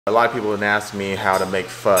A lot of people have asked me how to make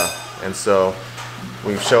pho, and so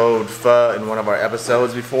we've showed pho in one of our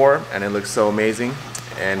episodes before, and it looks so amazing.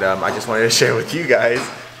 And I just wanted to share with you guys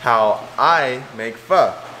how I make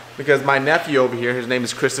pho, because my nephew over here, his name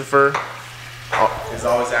is Christopher, is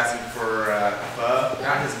always asking for pho.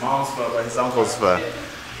 Not his mom's pho, but his uncle's pho.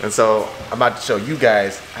 And so I'm about to show you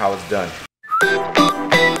guys how it's done.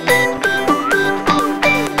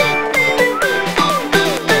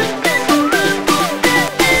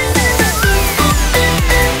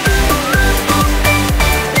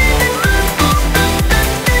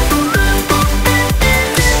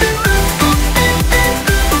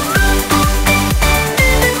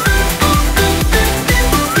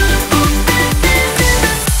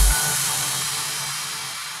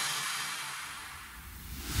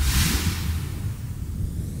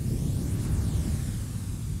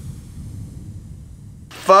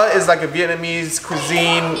 Pho is like a Vietnamese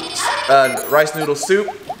cuisine rice noodle soup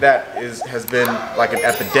that has been like an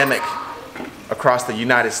epidemic across the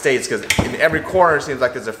United States, because in every corner it seems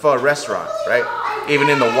like there's a pho restaurant, right? Even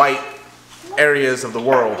in the white areas of the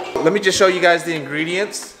world. Let me just show you guys the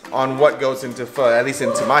ingredients on what goes into pho, at least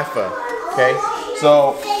into my pho, okay?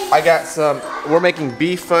 So I got we're making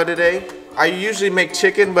beef pho today. I usually make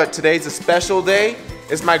chicken, but today's a special day.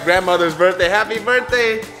 It's my grandmother's birthday. Happy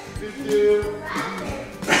birthday! Thank you.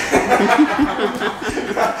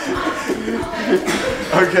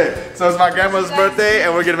 Okay, so it's my grandmother's birthday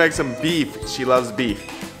and we're gonna make some beef. She loves beef.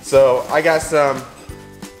 So I got some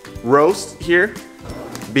roast here,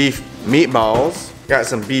 beef meatballs, got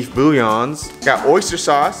some beef bouillons, got oyster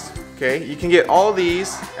sauce. Okay, you can get all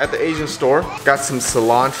these at the Asian store. Got some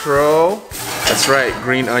cilantro. That's right,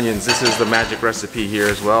 green onions. This is the magic recipe here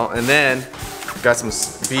as well. And then got some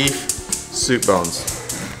beef soup bones.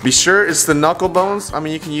 Be sure it's the knuckle bones. I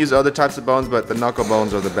mean, you can use other types of bones, but the knuckle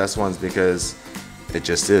bones are the best ones because it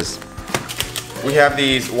just is. We have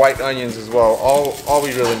these white onions as well. All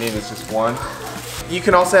we really need is just one. You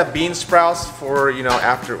can also have bean sprouts for, you know,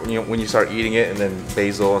 after, when you start eating it, and then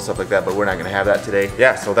basil and stuff like that, but we're not gonna have that today.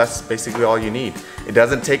 Yeah, so that's basically all you need. It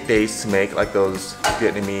doesn't take days to make, like those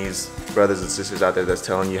Vietnamese brothers and sisters out there that's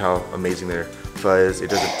telling you how amazing their pho is. It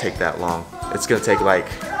doesn't take that long. It's gonna take like,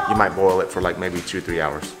 you might boil it for like maybe 2 or 3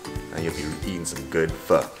 hours and you'll be eating some good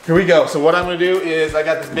pho. Here we go. So what I'm gonna do is I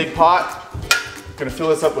got this big pot. I'm gonna fill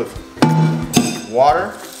this up with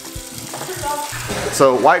water.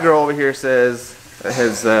 So white girl over here has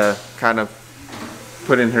kind of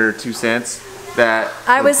put in her 2 cents that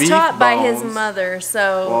I was taught by his mother,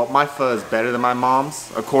 so. Well, my pho is better than my mom's,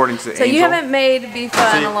 according to Angel. So you haven't made beef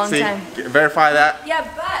pho in a long time. Verify that. Yeah,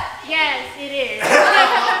 but. Yes, it is.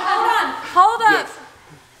 Hold up. Yes.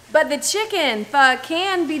 But the chicken pho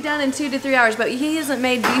can be done in 2 to 3 hours, but he hasn't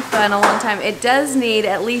made beef pho in a long time. It does need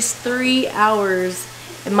at least 3 hours,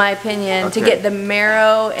 in my opinion, to get the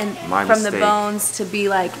marrow and from the bones to be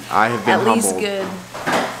like at least good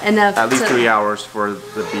enough. At least 3 hours for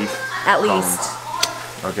the beef. At least.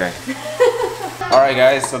 Okay. All right,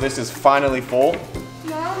 guys. So this is finally full.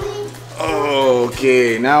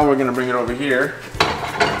 Okay. Now we're gonna bring it over here.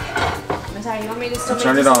 You want me to still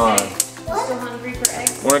turn it on. Still hungry for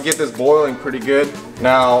eggs? We're gonna get this boiling pretty good.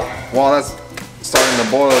 Now, while that's starting to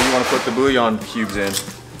boil, you want to put the bouillon cubes in.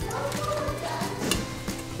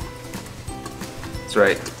 That's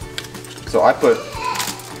right. So I put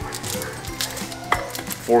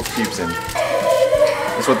 4 cubes in.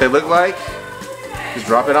 That's what they look like. Just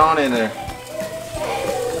drop it on in there.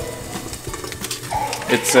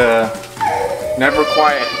 It's never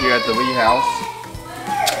quiet here at the Lee house.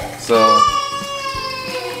 So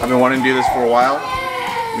I've been wanting to do this for a while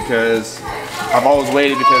because I've always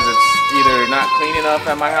waited, because it's either not clean enough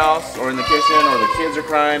at my house or in the kitchen, or the kids are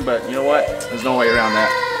crying, but you know what? There's no way around that.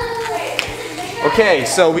 Okay,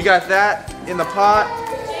 so we got that in the pot.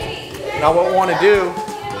 Now what we want to do,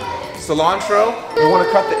 cilantro. We want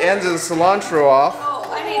to cut the ends of the cilantro off.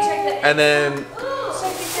 And then,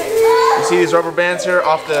 you see these rubber bands here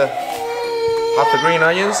off the green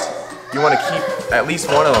onions? You want to keep at least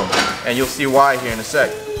one of them, and you'll see why here in a sec.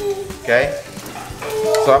 Okay?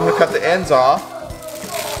 So I'm going to cut the ends off,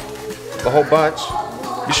 the whole bunch.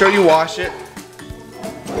 Be sure you wash it,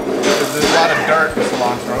 because there's a lot of dirt with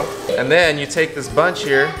cilantro. And then you take this bunch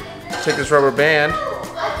here, take this rubber band,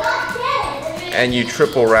 and you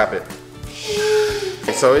triple wrap it.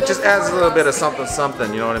 So it just adds a little bit of something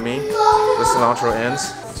something, you know what I mean? The cilantro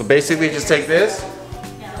ends. So basically just take this,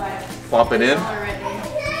 plop it in.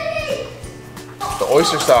 The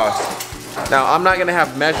oyster sauce. Now I'm not gonna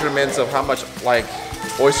have measurements of how much like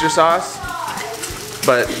oyster sauce,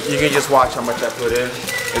 but you can just watch how much I put in.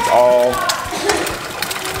 It's all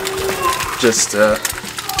just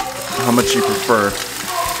how much you prefer.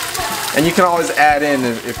 And you can always add in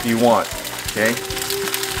if you want, okay?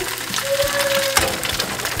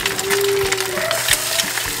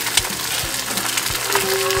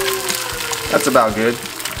 That's about good.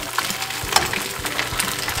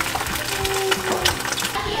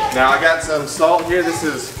 Now I got some salt here. This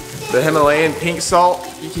is the Himalayan pink salt.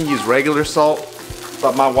 You can use regular salt,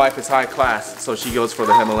 but my wife is high class, so she goes for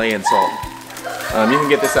the Himalayan salt. You can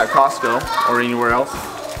get this at Costco or anywhere else,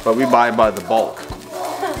 but we buy by the bulk.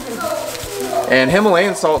 And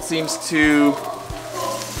Himalayan salt seems to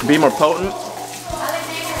be more potent.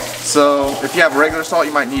 So if you have regular salt,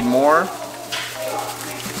 you might need more.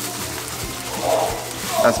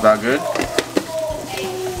 That's about good.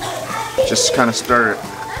 Just kind of stir it.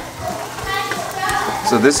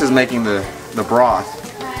 So this is making the broth.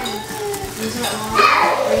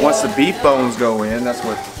 Once the beef bones go in, that's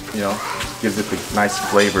what, you know, gives it the nice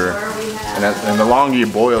flavor. And the longer you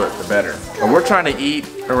boil it, the better. And we're trying to eat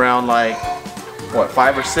around like, what,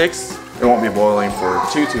 5 or 6? It won't be boiling for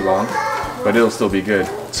too long, but it'll still be good.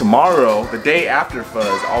 Tomorrow, the day after pho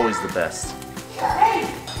is always the best.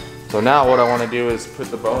 So now what I want to do is put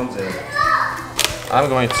the bones in. I'm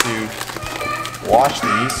going to wash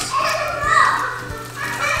these.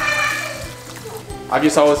 I've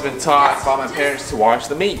just always been taught by my parents to wash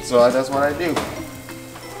the meat, so that's what I do.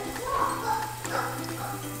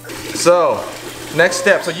 So, next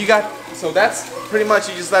step. So that's pretty much,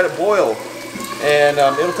 you just let it boil. And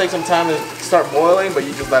it'll take some time to start boiling, but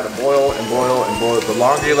you just let it boil and boil and boil. The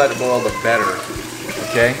longer you let it boil, the better.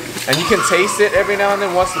 Okay? And you can taste it every now and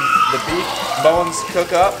then once the beef bones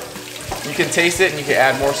cook up. You can taste it and you can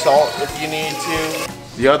add more salt if you need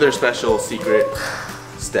to. The other special secret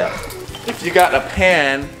step. If you got a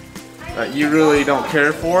pan that you really don't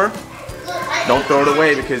care for, don't throw it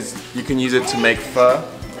away because you can use it to make pho.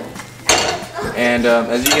 And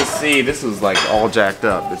as you can see, this is like all jacked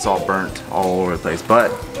up. It's all burnt all over the place,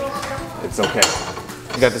 but it's okay.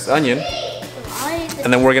 We got this onion,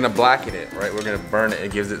 and then we're gonna blacken it, right? We're gonna burn it.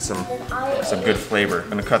 It gives it some good flavor. I'm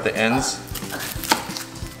gonna cut the ends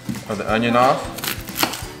of the onion off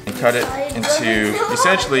and cut it into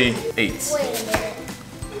essentially 8s.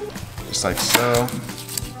 Just like so.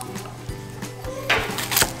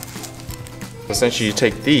 Essentially you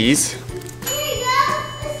take these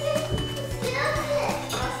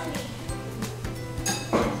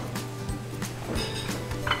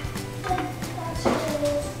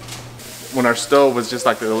when our stove was just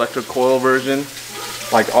like the electric coil version,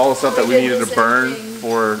 like all the stuff that we needed to burn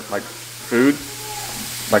for like food,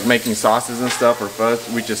 like making sauces and stuff or pho,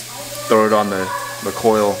 we just throw it on the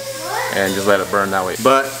coil and just let it burn that way.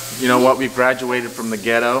 But you know what? We've graduated from the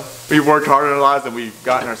ghetto. We've worked hard in our lives and we've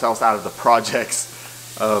gotten ourselves out of the projects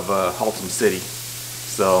of Haltom City.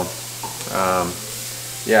 So,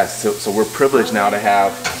 yeah, so we're privileged now to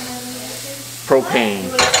have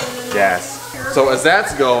propane gas. So as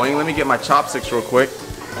that's going, let me get my chopsticks real quick,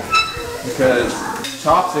 because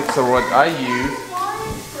chopsticks are what I use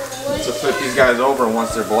to flip these guys over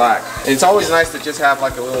once they're black. And it's always nice to just have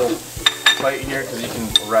like a little plate here because you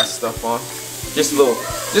can rest stuff on. Just a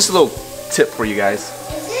little tip for you guys.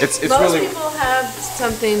 It's most really. Most people have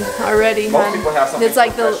something already. Most people have something it's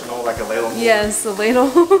like professional, like a ladle. Yes, the ladle.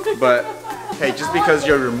 But hey, just because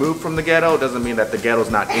you're removed from the ghetto doesn't mean that the ghetto's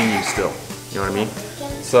not in you still. You know what I mean?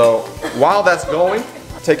 So while that's going,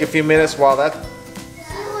 take a few minutes while that's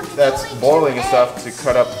boiling and stuff to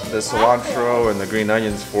cut up the cilantro and the green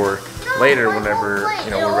onions for later whenever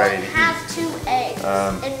we're ready to eat.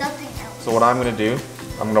 So what I'm gonna do,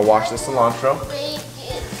 I'm gonna wash the cilantro.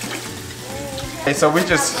 Okay, so we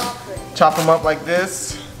just chop them up like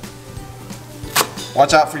this.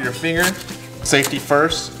 Watch out for your finger. Safety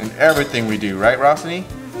first in everything we do, right, Rasanie?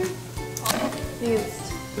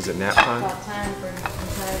 Is it nap time?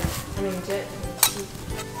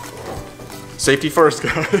 Safety first,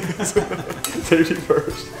 guys. Safety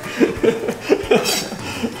first.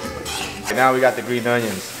 Okay, now we got the green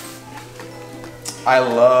onions. I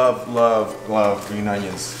love green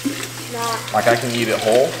onions. Like I can eat it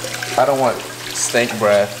whole. I don't want stank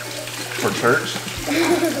breath for church.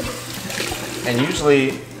 And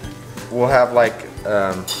usually we'll have like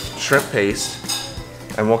shrimp paste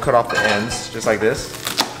and we'll cut off the ends just like this.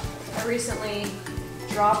 I recently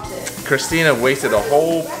dropped it. Christina wasted a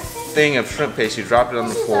whole thing of shrimp paste. She dropped it on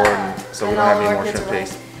the floor, and so we don't have any more shrimp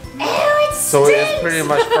paste. So it's pretty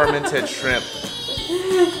much fermented shrimp.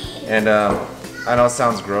 And I know it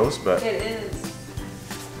sounds gross, but it is.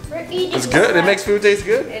 It's good. It makes food taste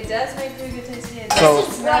good. It does make food taste good. So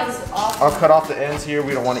I'll cut off the ends here.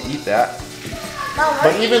 We don't want to eat that.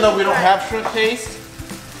 But even though we don't have shrimp paste,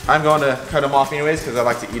 I'm going to cut them off anyways because I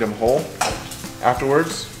like to eat them whole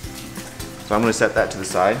afterwards. So I'm going to set that to the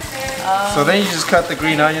side. So then you just cut the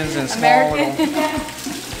green onions in small little...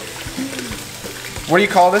 What do you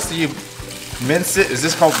call this? Do you mince it? Is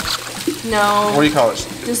this called... No. What do you call it?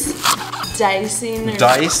 Just dicing or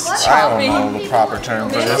Dice? I don't know the proper term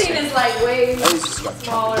for this. Mincing is like way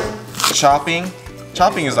smaller. Chopping?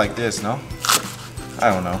 Chopping is like this, no? I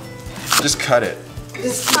don't know. Just cut it.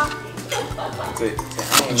 Just chop.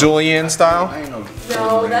 Julienne style?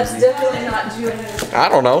 No, that's definitely not Julienne. I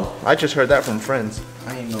don't know. I just heard that from friends.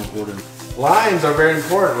 I ain't no golden. Limes are very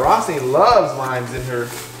important. Rasanie loves limes in her.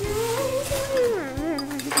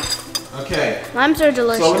 Okay. Limes are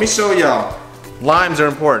delicious. So let me show y'all. Limes are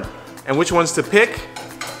important. And which ones to pick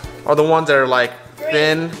are the ones that are like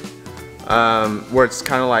thin, where it's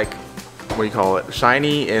kind of like, what do you call it?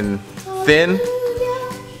 Shiny and thin,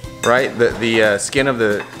 right? The skin of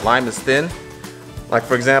the lime is thin. Like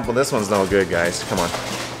for example, this one's no good, guys. Come on.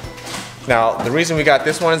 Now, the reason we got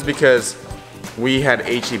this one is because we had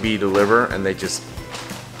HEB deliver and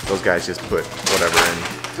those guys just put whatever in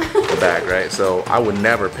the bag, right? So I would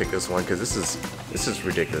never pick this one because this is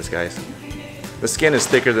ridiculous, guys. The skin is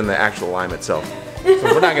thicker than the actual lime itself. So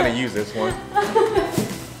we're not gonna use this one.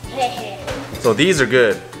 So these are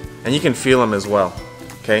good and you can feel them as well,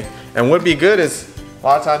 okay? And what'd be good is a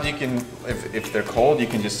lot of times you can, if they're cold, you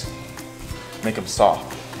can just make them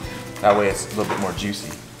soft. That way it's a little bit more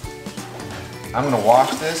juicy. I'm gonna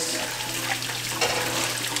wash this.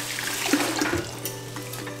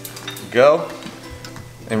 Go.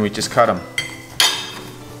 And we just cut them.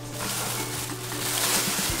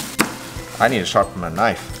 I need to sharpen my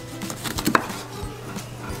knife.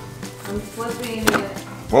 I'm flipping it.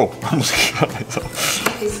 Whoa, I almost cut myself.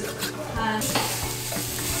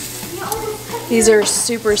 These are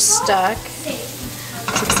super stuck.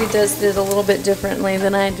 Szucceed does it a little bit differently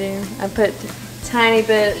than I do. I put a tiny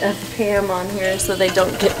bit of Pam on here so they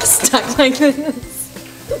don't get stuck like this.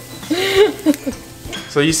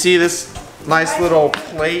 So you see this nice little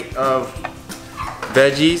plate of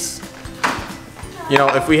veggies. You know,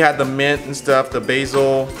 if we had the mint and stuff, the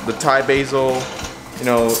basil, the Thai basil, you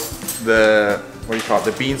know, the, what do you call it,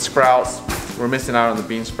 the bean sprouts. We're missing out on the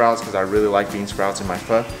bean sprouts because I really like bean sprouts in my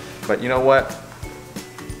pho. But you know what?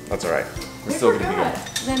 That's alright. It's still gonna be good.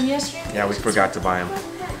 Them yesterday? Yeah, we forgot to buy them.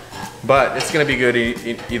 But it's gonna be good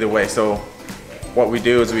either way. So what we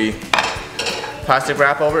do is we plastic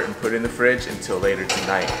wrap over it and put it in the fridge until later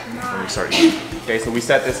tonight when we start eating. Okay, so we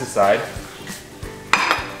set this aside.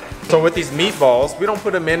 So with these meatballs, we don't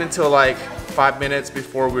put them in until like 5 minutes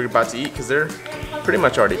before we're about to eat because they're pretty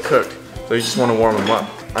much already cooked. So you just want to warm them up.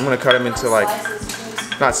 I'm gonna cut them into like,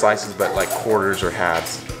 not slices, but like quarters or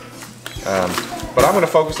halves. But I'm gonna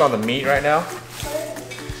focus on the meat right now.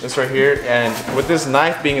 This right here, and with this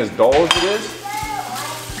knife being as dull as it is,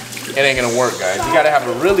 it ain't gonna work, guys. You gotta have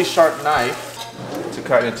a really sharp knife to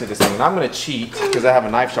cut into this thing. And I'm gonna cheat because I have a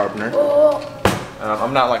knife sharpener.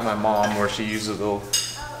 I'm not like my mom where she uses a little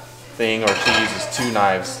thing or she uses 2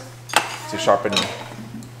 knives to sharpen.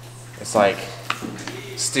 It's like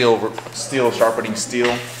steel sharpening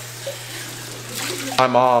steel. My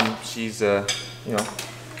mom, she's you know,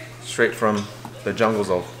 straight from the jungles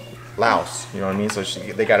of Laos, you know what I mean? So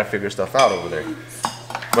they gotta figure stuff out over there.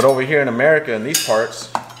 But over here in America, in these parts,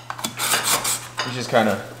 you just kind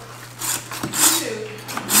of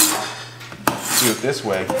do it this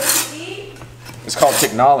way. It's called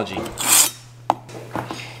technology.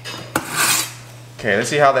 Okay, let's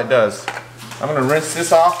see how that does. I'm gonna rinse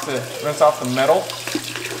this off to rinse off the metal.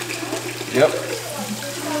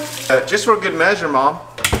 Yep. Just for good measure, Mom.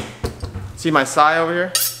 See my sai over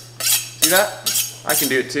here? See that? I can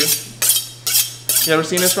do it too. You ever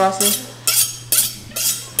seen this, Rasanie?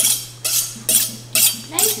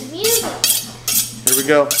 Nice music. Here we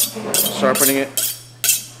go. Sharpening it.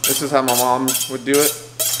 This is how my mom would do it.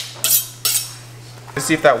 Let's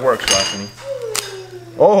see if that works, Rasanie.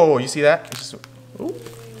 Oh, you see that? Just, ooh.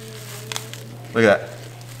 Look at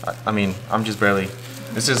that. I mean, I'm just barely.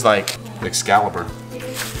 This is like Excalibur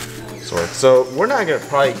sword. So we're not gonna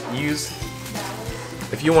probably use.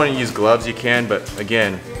 If you want to use gloves, you can. But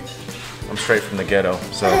again, I'm straight from the ghetto,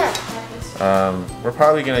 so we're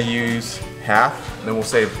probably gonna use half. Then we'll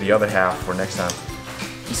save the other half for next time.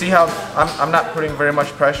 You see how I'm not putting very much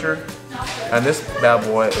pressure, and this bad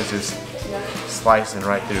boy is just slicing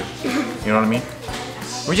right through. You know what I mean?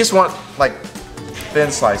 We just want like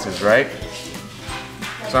thin slices, right?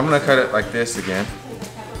 So I'm gonna cut it like this again.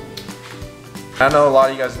 I know a lot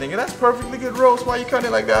of you guys are thinking, that's perfectly good roast, why are you cutting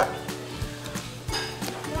it like that?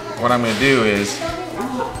 What I'm gonna do is,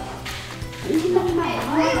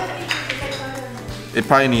 it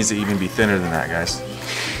probably needs to even be thinner than that, guys.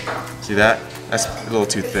 See that? That's a little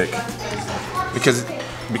too thick.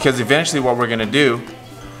 Because eventually what we're gonna do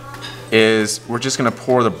is we're just gonna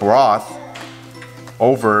pour the broth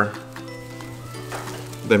over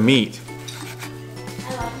the meat.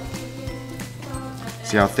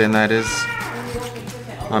 See how thin that is?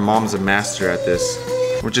 My mom's a master at this.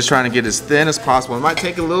 We're just trying to get as thin as possible. It might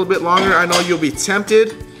take a little bit longer. I know you'll be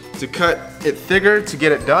tempted to cut it thicker to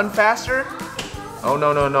get it done faster. Oh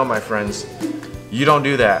no, no, no, my friends. You don't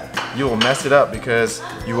do that. You will mess it up because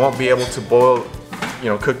you won't be able to boil,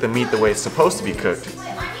 cook the meat the way it's supposed to be cooked.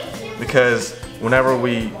 Because whenever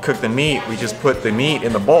we cook the meat, we just put the meat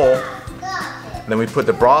in the bowl, and then we put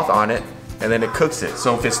the broth on it, and then it cooks it.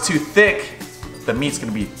 So if it's too thick, the meat's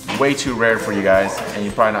gonna be way too rare for you guys, and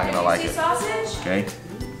you're probably not gonna like it. Sausage? Okay?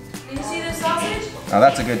 Can you see the sausage? Now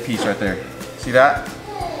that's a good piece right there. See that?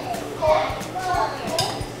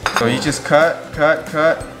 So you just cut.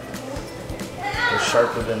 The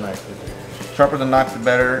sharper the knife, the sharper the knife, the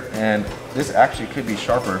better. And this actually could be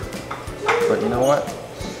sharper, but you know what?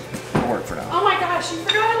 It'll work for now. Oh my gosh, you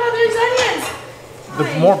forgot about those onions. The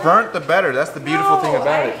more burnt, the better. That's the beautiful thing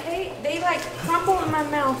about it. They like crumble in my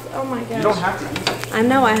mouth. Oh my gosh. You don't have to eat it. I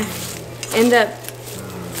know, I end up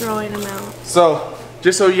throwing them out. So,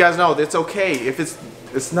 just so you guys know, it's okay. If it's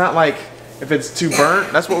not like, if it's too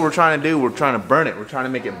burnt, that's what we're trying to do. We're trying to burn it. We're trying to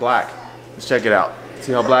make it black. Let's check it out.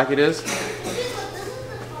 See how black it is?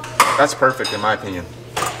 That's perfect in my opinion.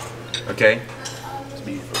 Okay? It's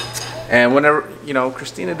beautiful. And whenever,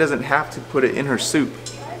 Christina doesn't have to put it in her soup.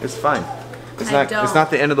 It's fine. It's not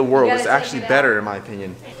the end of the world. It's actually better in my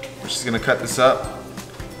opinion. We're just gonna cut this up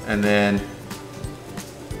and then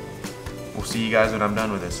we'll see you guys when I'm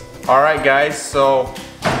done with this. All right guys, so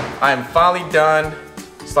I'm finally done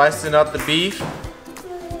slicing up the beef.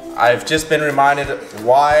 I've just been reminded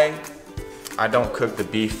why I don't cook the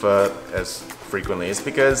beef as frequently. It's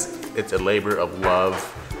because it's a labor of love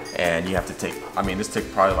and you have to take, this took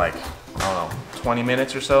probably like, I don't know, 20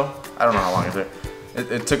 minutes or so. I don't know how long it took.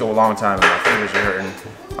 It took a long time and my fingers are hurting,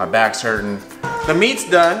 my back's hurting. The meat's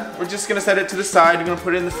done. We're just gonna set it to the side. You're gonna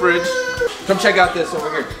put it in the fridge. Come check out this over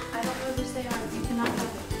here. I don't know this they are. You cannot have it.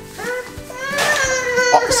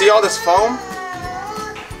 Oh, see all this foam?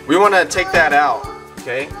 We wanna take that out,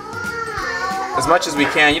 okay? As much as we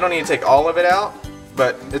can. You don't need to take all of it out,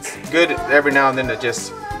 but it's good every now and then to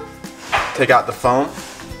just take out the foam.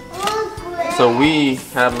 So we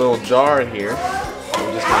have a little jar here. So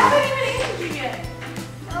we just gonna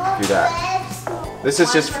do that. This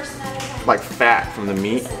is just like fat from the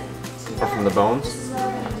meat or from the bones.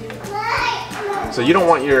 So you don't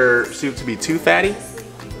want your soup to be too fatty.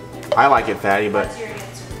 I like it fatty, but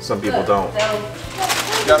some people don't.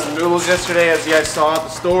 Got some noodles yesterday, as you guys saw at the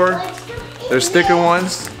store. There's thicker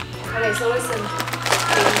ones. Okay, so listen.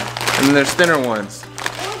 And then there's thinner ones.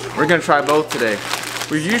 We're gonna try both today.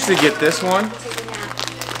 We usually get this one,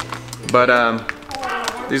 but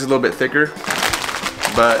these are a little bit thicker.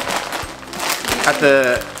 But at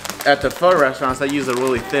the pho restaurants, they use the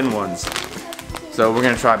really thin ones. So we're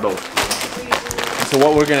gonna try both. So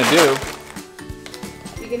what we're gonna do,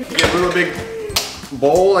 get a little big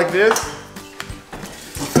bowl like this.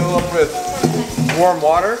 You fill up with warm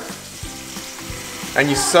water, and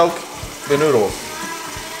you soak the noodles.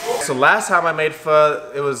 So last time I made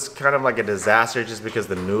pho, it was kind of like a disaster just because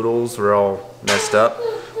the noodles were all messed up.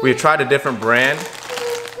 We tried a different brand.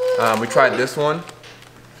 We tried this one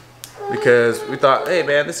because we thought, hey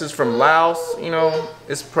man, this is from Laos,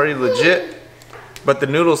 it's pretty legit. But the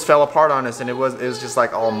noodles fell apart on us and it was just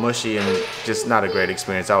like all mushy and just not a great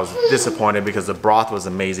experience. I was disappointed because the broth was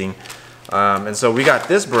amazing. And so we got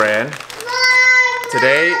this brand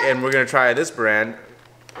today and we're gonna try this brand.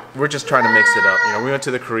 We're just trying to mix it up. We went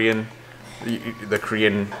to the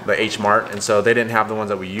H Mart, and so they didn't have the ones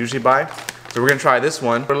that we usually buy. So we're gonna try this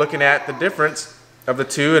one. We're looking at the difference of the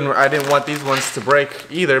two, and I didn't want these ones to break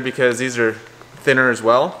either because these are thinner as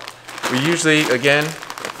well. We usually, again,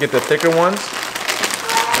 get the thicker ones,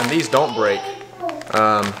 and these don't break.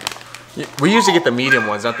 We usually get the medium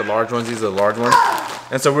ones, not the large ones. These are the large ones.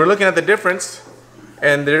 And so we're looking at the difference,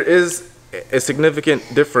 and there is a significant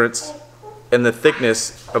difference in the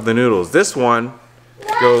thickness of the noodles. This one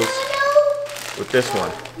goes with this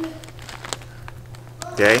one.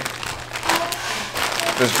 Okay?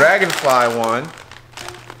 This dragonfly one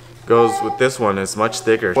goes with this one. It's much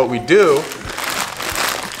thicker. What we do is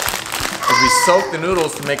we soak the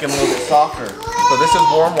noodles to make them a little bit softer. So this is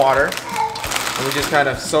warm water, and we just kind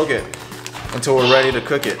of soak it until we're ready to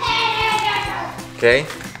cook it. Okay?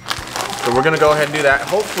 So we're gonna go ahead and do that.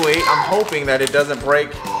 Hopefully, I'm hoping that it doesn't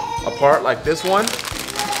break apart like this one.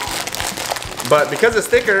 But because it's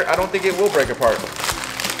thicker, I don't think it will break apart.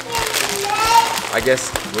 I guess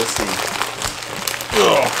we'll see.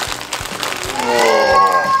 Ugh.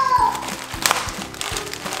 Oh.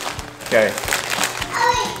 Okay.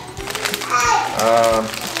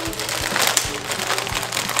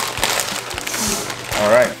 All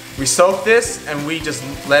right. We soak this and we just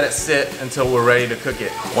let it sit until we're ready to cook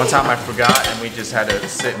it. One time I forgot and we just had to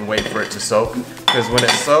sit and wait for it to soak. Because when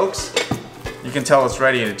it soaks, you can tell it's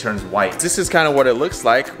ready and it turns white. This is kind of what it looks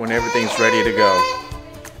like when everything's ready to go.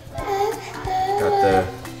 Got the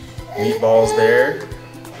meatballs there.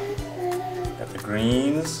 Got the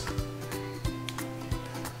greens.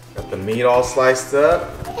 Got the meat all sliced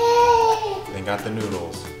up. Then got the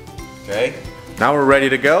noodles. Okay? Now we're ready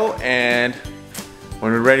to go, and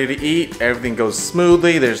when we're ready to eat, everything goes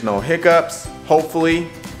smoothly. There's no hiccups, hopefully.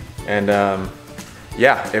 And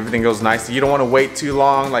yeah, everything goes nicely. You don't want to wait too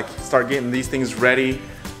long, like start getting these things ready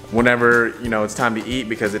whenever, you know, it's time to eat,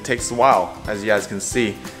 because it takes a while, as you guys can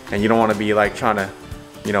see. And you don't want to be like trying to,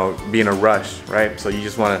 you know, be in a rush, right? So you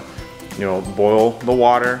just want to, you know, boil the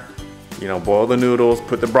water, you know, boil the noodles,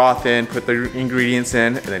 put the broth in, put the ingredients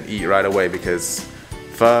in, and then eat right away, because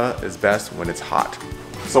pho is best when it's hot.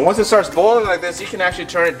 So once it starts boiling like this, you can actually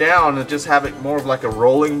turn it down and just have it more of like a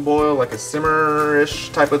rolling boil, like a simmer-ish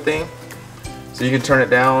type of thing. So you can turn it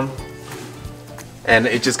down, and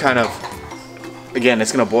it just kind of, again,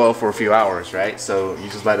 it's gonna boil for a few hours, right? So you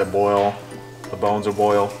just let it boil, the bones will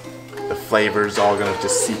boil, the flavor's all gonna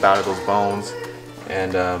just seep out of those bones.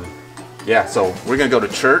 And yeah, so we're gonna go to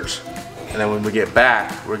church, and then when we get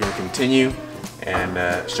back, we're gonna continue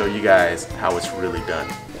and show you guys how it's really done.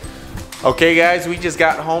 Okay guys, we just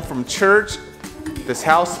got home from church. This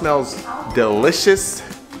house smells delicious.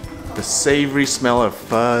 The savory smell of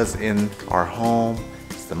fuzz in our home.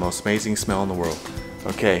 It's the most amazing smell in the world.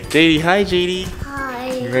 Okay, JD, hi JD.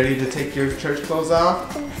 Hi. You ready to take your church clothes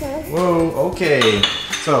off? Whoa, okay.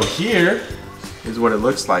 So here is what it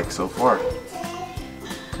looks like so far.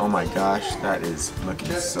 Oh my gosh, that is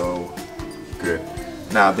looking so good.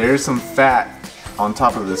 Now there's some fat on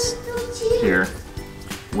top of this here,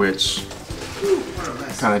 which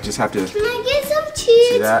kind of just have to, Can I get some cheese?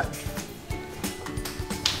 see that?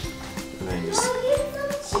 And then just,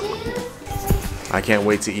 I can't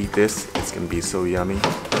wait to eat this. It's gonna be so yummy.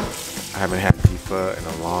 I haven't had beef pho in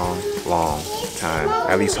a long, long time.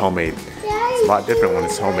 At least homemade. It's a lot different when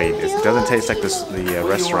it's homemade. It doesn't taste like the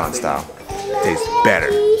restaurant style. It tastes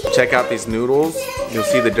better. Check out these noodles. You'll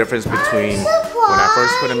see the difference between when I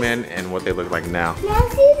first put them in and what they look like now.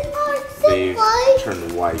 They've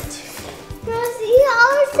turned white.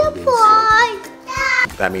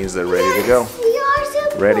 That means they're ready to go.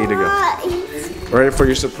 Ready to go. Ready for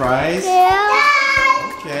your surprise?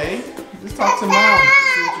 Yeah. Okay. Let's talk to Mom.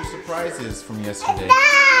 See what your surprise is from yesterday.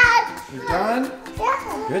 You're done?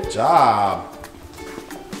 Yeah. Good job.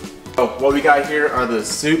 Oh, what we got here are the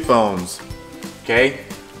soup bones. Okay?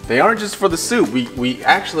 They aren't just for the soup. We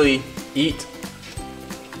actually eat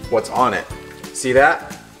what's on it. See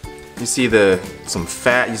that? You see some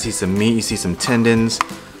fat, you see some meat, you see some tendons.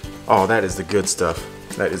 Oh, that is the good stuff.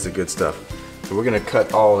 That is the good stuff. So we're gonna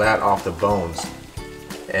cut all that off the bones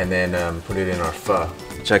and then put it in our pho.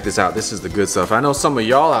 Check this out. This is the good stuff. I know some of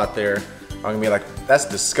y'all out there are gonna be like, that's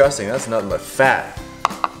disgusting. That's nothing but fat.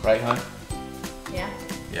 Right, hon? Yeah.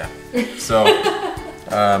 Yeah. So,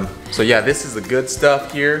 so yeah, this is the good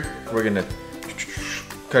stuff here. We're gonna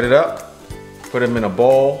cut it up, put them in a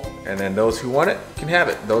bowl, and then those who want it can have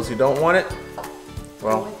it. Those who don't want it,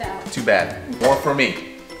 well, too bad. More for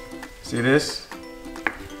me. See this?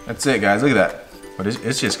 That's it, guys. Look at that. But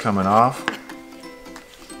it's just coming off.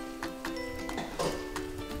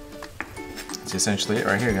 That's essentially it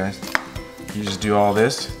right here, guys. You just do all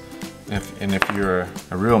this. And if you're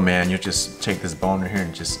a real man, you just take this bone right here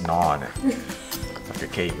and just gnaw on it. Like a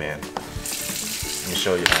caveman. Let me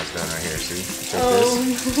show you how it's done right here. See? Take this.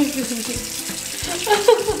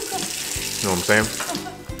 You know what I'm saying?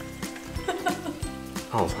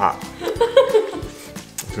 Oh, it's hot.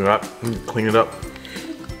 See that? Clean it up.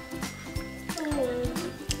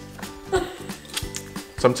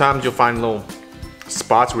 Sometimes you'll find little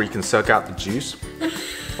spots where you can suck out the juice.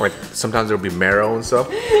 Like sometimes there'll be marrow and stuff.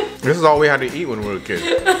 This is all we had to eat when we were kids.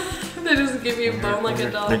 They just give you a bone like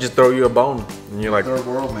a dog. They just throw you a bone and you're like, Third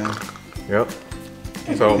world, man. yep.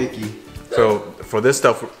 Can't So, be picky. so for this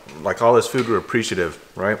stuff, like all this food, we're appreciative,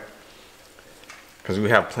 right? Because we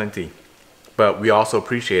have plenty. But we also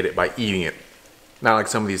appreciate it by eating it. Not like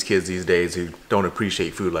some of these kids these days who don't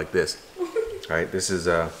appreciate food like this. Right? This is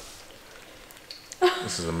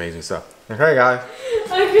amazing stuff. Okay, guys.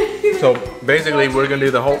 So basically, we're gonna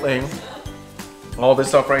do the whole thing. All this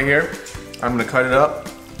stuff right here. I'm gonna cut it up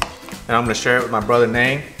and I'm gonna share it with my brother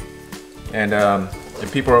Nang. And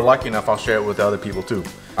if people are lucky enough, I'll share it with other people too.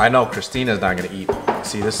 I know Christina's not gonna eat.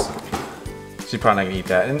 See this? She's probably not gonna eat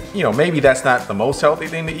that. And you know, maybe that's not the most healthy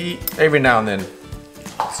thing to eat. Every now and then,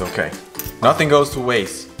 it's okay. Nothing goes to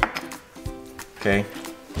waste. Okay.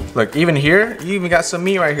 Look, even here, you even got some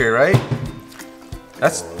meat right here, right?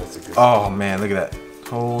 That's a good oh man, look at that.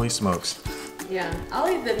 Holy smokes. Yeah, I'll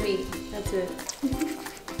eat the meat. That's it.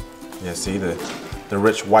 Yeah, see, the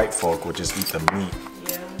rich white folk will just eat the meat.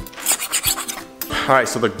 Yeah. All right,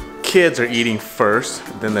 so the kids are eating first,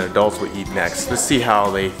 then the adults will eat next. Let's see how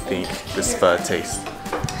they think this pho tastes.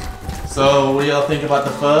 So, what do y'all think about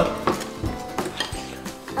the pho?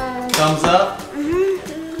 Thumbs up?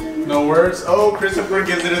 No words? Oh, Christopher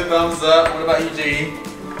gives it a thumbs up. What about you, Jane?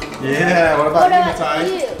 Yeah, what about you,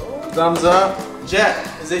 Matai? Thumbs up. Jet,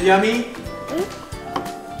 is it yummy?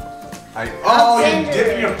 Oh, you're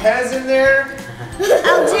dipping your pez in there?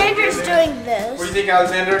 Alexander's doing this. What do you think,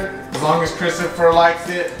 Alexander? As long as Christopher likes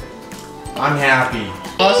it, I'm happy.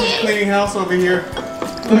 Rossie's cleaning house over here.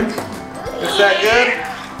 Look, is that good?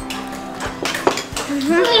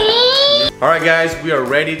 All right, guys, we are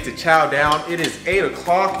ready to chow down. It is 8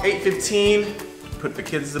 o'clock, 8:15. Put the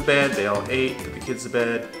kids to bed. They all ate. Put the kids to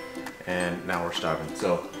bed, and now we're starving.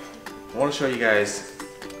 So, I want to show you guys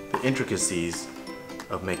the intricacies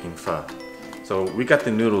of making pho. So we got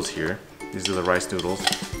the noodles here. These are the rice noodles.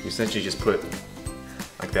 You essentially just put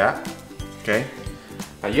like that, okay?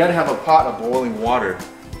 Now you gotta have a pot of boiling water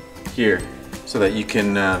here so that you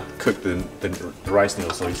can cook the rice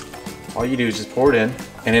noodles. So all you do is just pour it in,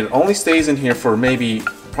 and it only stays in here for maybe,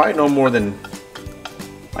 probably no more than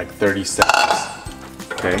like 30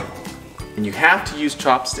 seconds, okay? And you have to use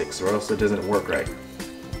chopsticks or else it doesn't work right.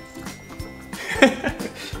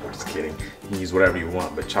 I'm just kidding. You can use whatever you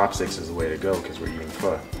want, but chopsticks is the way to go because we're eating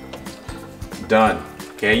pho. Done.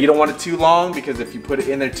 Okay, you don't want it too long because if you put it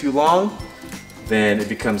in there too long, then it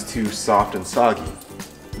becomes too soft and soggy.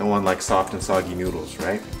 No one likes soft and soggy noodles,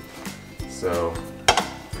 right? So,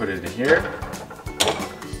 put it in here.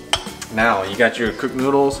 Now, you got your cooked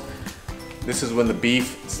noodles. This is when the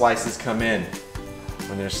beef slices come in.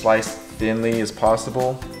 When they're sliced thinly as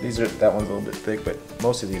possible. That one's a little bit thick, but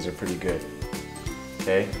most of these are pretty good.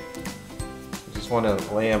 Okay, you just want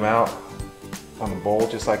to lay them out on the bowl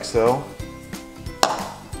just like so.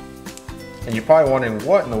 And you're probably wondering,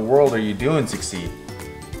 what in the world are you doing, Szucceed?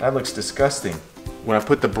 That looks disgusting. When I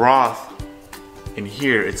put the broth in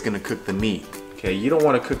here, it's gonna cook the meat. Okay, you don't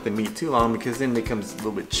want to cook the meat too long because then it becomes a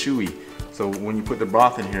little bit chewy. So when you put the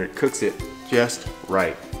broth in here, it cooks it just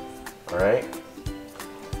right. All right.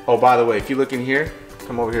 Oh, by the way, if you look in here,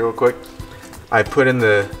 come over here real quick. I put in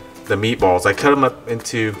the meatballs. I cut them up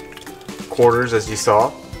into quarters as you saw.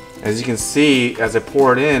 As you can see, as I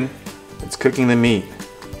pour it in, it's cooking the meat.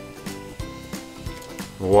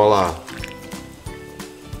 Voila.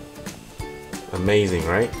 Amazing,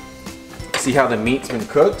 right? See how the meat's been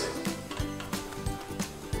cooked?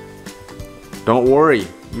 Don't worry,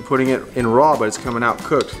 you're putting it in raw, but it's coming out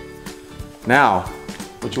cooked. Now,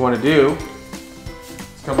 what you want to do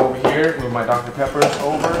is come over here, move my Dr. Peppers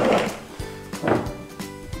over.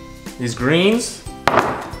 These greens,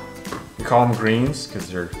 we call them greens because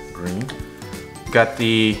they're green. Got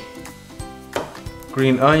the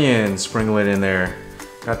green onion, sprinkle it in there.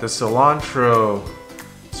 Got the cilantro,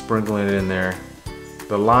 sprinkling it in there.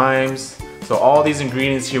 The limes. So all these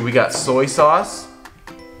ingredients here, we got soy sauce.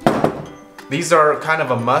 These are kind of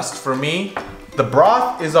a must for me. The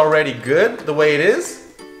broth is already good the way it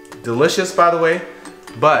is. Delicious, by the way.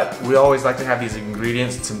 But we always like to have these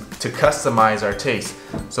ingredients to customize our taste.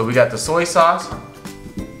 So we got the soy sauce,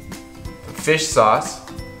 the fish sauce.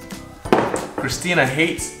 Christina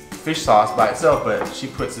hates fish sauce by itself, but she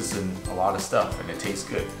puts this in a lot of stuff and it tastes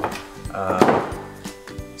good.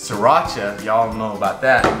 Sriracha, y'all know about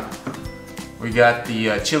that. We got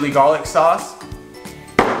the chili garlic sauce.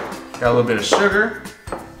 Got a little bit of sugar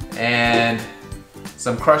and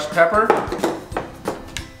some crushed pepper.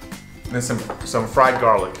 And then some fried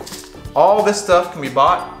garlic. All this stuff can be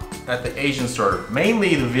bought at the Asian store,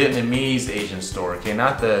 mainly the Vietnamese Asian store, okay,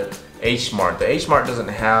 not the H-Mart. The H-Mart doesn't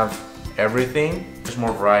have everything. There's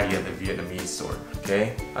more variety at the Vietnamese store,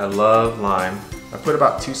 okay? I love lime. I put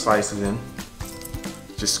about 2 slices in.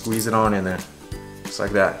 Just squeeze it on in there, just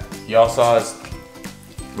like that. Y'all saw us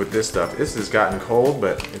with this stuff. This has gotten cold,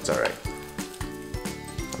 but it's all right.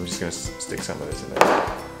 I'm just gonna stick some of this in there.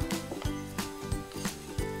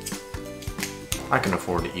 I can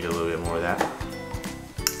afford to eat a little bit more of that.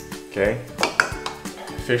 Okay,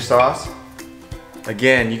 fish sauce.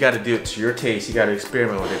 Again, you gotta do it to your taste. You gotta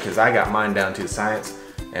experiment with it because I got mine down to the science.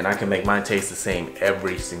 and I can make mine taste the same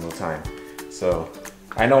every single time. So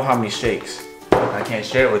I know how many shakes. I can't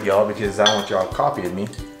share it with y'all because I don't want y'all copying me.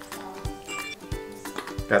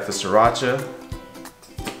 Got the sriracha.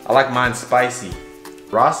 I like mine spicy.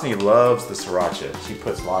 Rasanie loves the sriracha. She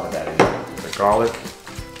puts a lot of that in there. The garlic.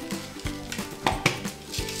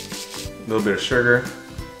 A little bit of sugar.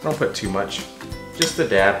 Don't put too much. Just a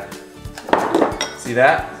dab. See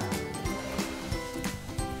that?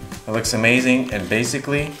 It looks amazing, and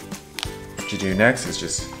basically what you do next is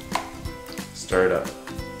just stir it up.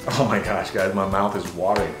 Oh my gosh, guys, my mouth is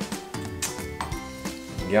watering.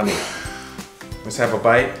 Yummy. Let's have a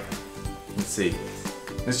bite. Let's see.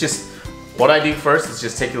 It's just, what I do first is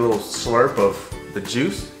just take a little slurp of the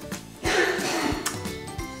juice.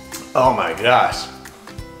 Oh my gosh.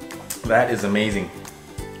 That is amazing.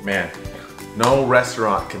 Man, no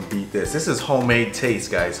restaurant can beat this. This is homemade taste,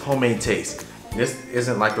 guys, homemade taste. This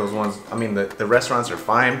isn't like those ones, I mean, the restaurants are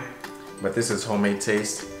fine, but this is homemade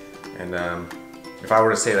taste. And if I were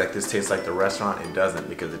to say like this tastes like the restaurant, it doesn't,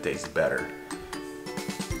 because it tastes better.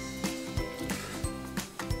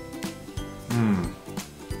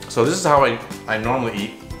 So this is how I normally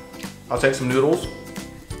eat. I'll take some noodles,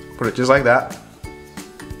 put it just like that.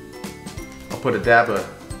 I'll put a dab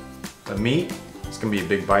of meat. It's gonna be a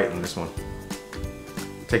big bite in this one.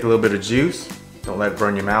 Take a little bit of juice. Don't let it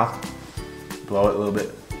burn your mouth. Blow it a little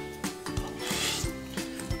bit.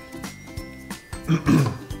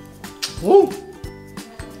 Woo!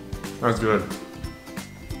 That's good.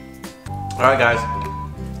 Alright guys,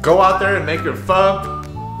 go out there and make your pho.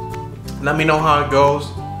 Let me know how it goes.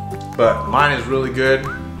 But mine is really good.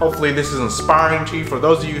 Hopefully this is inspiring to you. For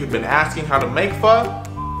those of you who've been asking how to make pho,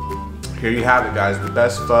 here you have it guys, the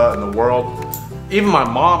best pho in the world. Even my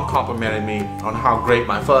mom complimented me on how great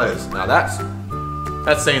my pho is. Now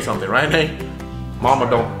that's saying something, right, Nate? Mama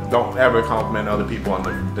don't ever compliment other people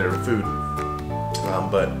on their food.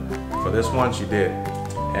 But for this one, she did.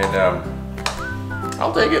 And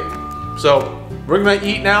I'll take it. So we're gonna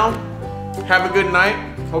eat now. Have a good night.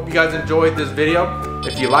 Hope you guys enjoyed this video.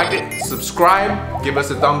 If you liked it, subscribe, give us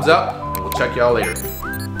a thumbs up, and we'll check y'all later.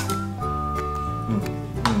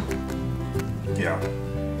 Yeah.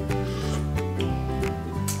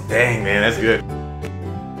 Dang, man, that's good.